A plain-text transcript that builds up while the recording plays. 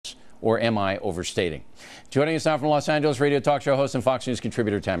or am I overstating? Joining us now from Los Angeles, radio talk show host and Fox News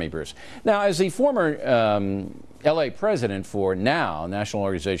contributor Tammy Bruce. Now, as the former LA president for NOW, National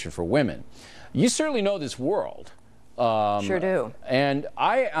Organization for Women, you certainly know this world. Sure do. And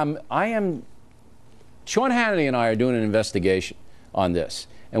I am, Sean Hannity and I are doing an investigation on this,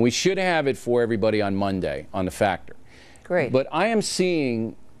 and we should have it for everybody on Monday on The Factor. Great. But I am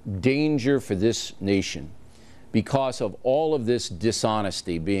seeing danger for this nation because of all of this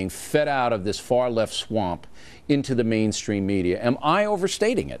dishonesty being fed out of this far-left swamp into the mainstream media. Am I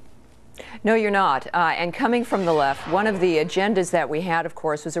overstating it? No, you're not. And coming from the left, one of the agendas that we had, of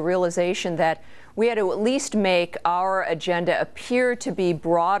course, was a realization that we had to at least make our agenda appear to be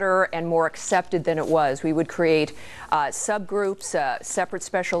broader and more accepted than it was. We would create subgroups, separate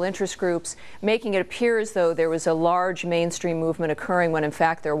special interest groups, making it appear as though there was a large mainstream movement occurring when in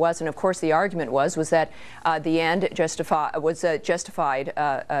fact there wasn't. Of course, the argument was that the end justified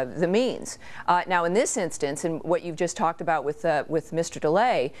the means. Now, in this instance, and what you've just talked about with Mr.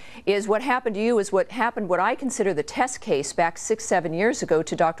 DeLay, is what happened to you is what happened, what I consider the test case back 6-7 years ago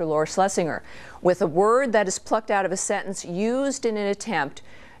to Dr. Laura Schlesinger, with a word that is plucked out of a sentence used in an attempt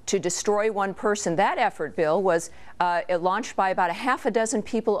to destroy one person. That effort, Bill, was launched by about half a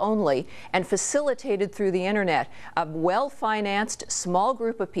people only and facilitated through the internet. A well-financed small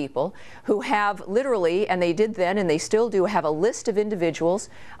group of people who have literally, and they did then and they still do, have a list of individuals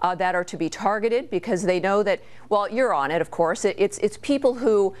that are to be targeted because they know that, well, you're on it, of course. It's people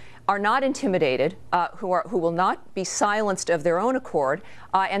who are not intimidated, who will not be silenced of their own accord,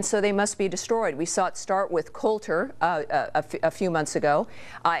 and so they must be destroyed. We saw it start with Coulter a few months ago,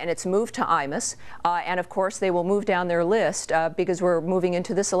 and it's moved to Imus, and of course they will move down their list because we're moving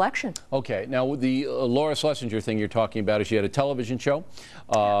into this election. Okay, now the Laura Schlesinger thing you're talking about is she had a television show.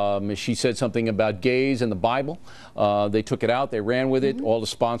 She said something about gays and the Bible. They took it out, they ran with it. All the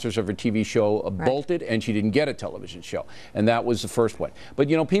sponsors of her TV show bolted, and she didn't get a television show, and that was the first one. But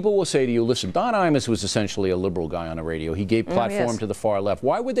you know, people will say to you, listen, Don Imus was essentially a liberal guy on the radio. He gave platform to the far left.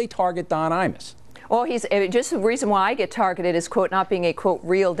 Why would they target Don Imus? Well, he's just the reason why I get targeted is, quote, not being a, quote,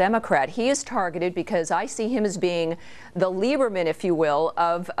 real Democrat. He is targeted because I see him as being the Lieberman, if you will,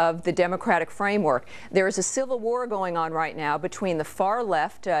 of the Democratic framework. There is a civil war going on right now between the far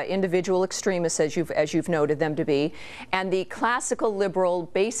left, individual extremists, as you've noted them to be, and the classical liberal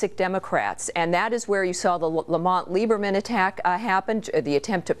basic Democrats. And that is where you saw the Lamont Lieberman attack happen, the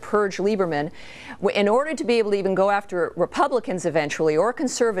attempt to purge Lieberman. In order to be able to even go after Republicans eventually or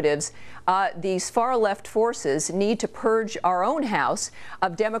conservatives, these far left forces need to purge our own House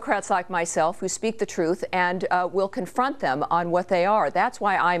of Democrats like myself who speak the truth and will confront them on what they are. That's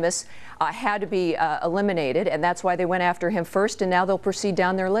why Imus had to be eliminated, and that's why they went after him first, and now they'll proceed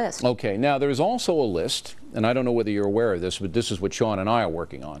down their list. Okay, now there's also a list, and I don't know whether you're aware of this, but this is what Sean and I are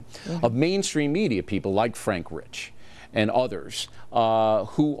working on, of mainstream media people like Frank Rich and others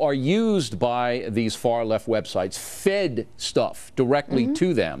who are used by these far left websites, fed stuff directly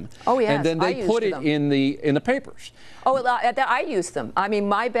to them. Oh, yes, and then they put it in the papers. Oh, I used them. I mean,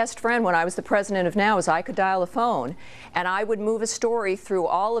 my best friend when I was the president of NOW is I could dial a phone and I would move a story through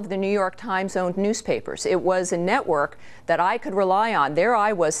all of the New York Times owned newspapers. It was a network that I could rely on. There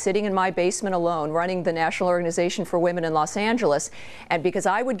I was sitting in my basement alone running the National Organization for Women in Los Angeles, and because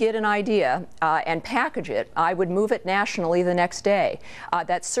I would get an idea and package it, I would move it nationally the next day.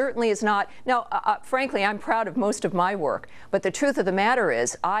 That certainly is not, now frankly I'm proud of most of my work, but the truth of the matter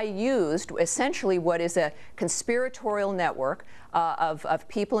is I used essentially what is a conspiratorial network of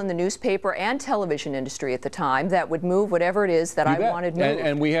people in the newspaper and television industry at the time that would move whatever it is that I wanted moved.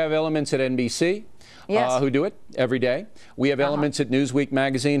 And we have elements at NBC who do it every day. We have elements at Newsweek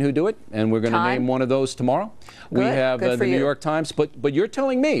magazine who do it, and we're going to name one of those tomorrow. We have the New York Times, but you're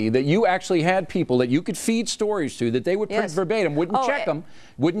telling me that you actually had people that you could feed stories to that they would print verbatim,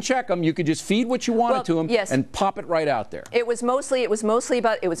 wouldn't check them, you could just feed what you wanted to them and pop it right out there. It was mostly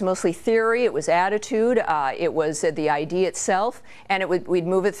theory, it was attitude, it was the idea itself, and we'd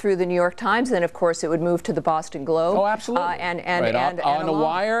move it through the New York Times, then of course it would move to the Boston Globe. Oh, absolutely. On the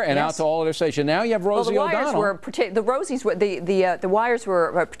wire and out to all of their stations. Now you have Rosie O'Donnell. The wires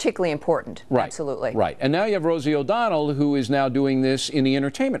were particularly important. Right. Absolutely. Right. And now you have Rosie O'Donnell, who is now doing this in the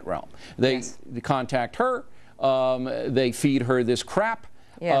entertainment realm. They contact her. They feed her this crap.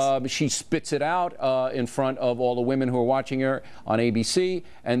 Yes. She spits it out in front of all the women who are watching her on ABC,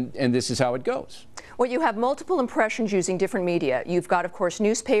 and this is how it goes. Well, you have multiple impressions using different media. You've got, of course,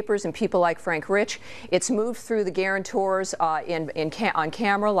 newspapers and people like Frank Rich. It's moved through the guarantors on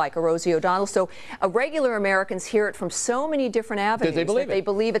camera, like a Rosie O'Donnell. So regular Americans hear it from so many different avenues that they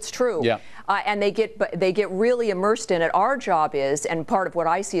believe it's true. Yeah. And they get really immersed in it. Our job is, and part of what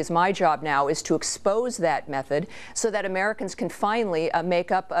I see as my job now, is to expose that method so that Americans can finally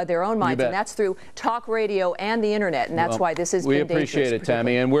make up their own minds. And that's through talk radio and the internet. And that's why this has been dangerous. We appreciate it,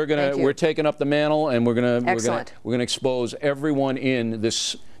 Tammy, and we're taking up the mantle, and we're gonna expose everyone in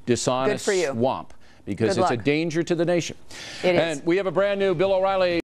this dishonest swamp, because it's a danger to the nation. It is. And we have a brand new Bill O'Reilly